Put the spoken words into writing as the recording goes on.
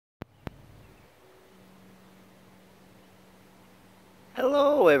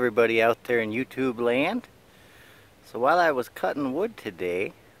Hello everybody out there in YouTube land. So while I was cutting wood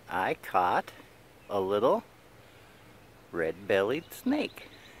today, I caught a little red-bellied snake.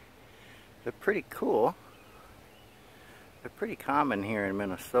 They're pretty cool. They're pretty common here in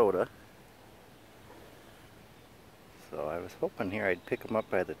Minnesota. So I was hoping here I'd pick him up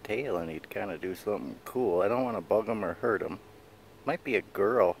by the tail and he'd kind of do something cool. I don't want to bug him or hurt him. Might be a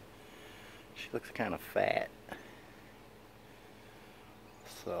girl. She looks kind of fat.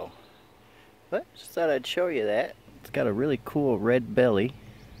 So, but just thought I'd show you that. It's got a really cool red belly.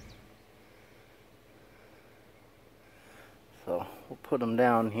 So we'll put him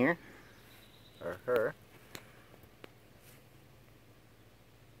down here, or her.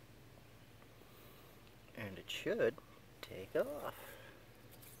 And it should take off.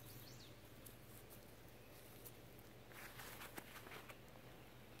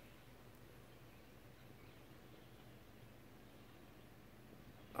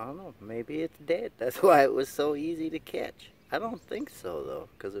 I don't know, maybe it's dead. That's why it was so easy to catch. I don't think so though,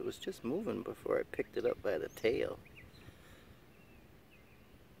 because it was just moving before I picked it up by the tail.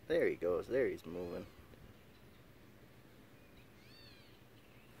 There he goes, there he's moving.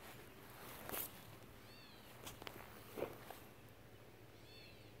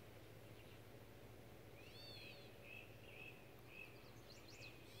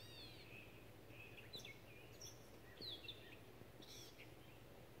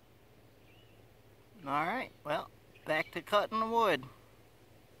 Alright, well, back to cutting the wood.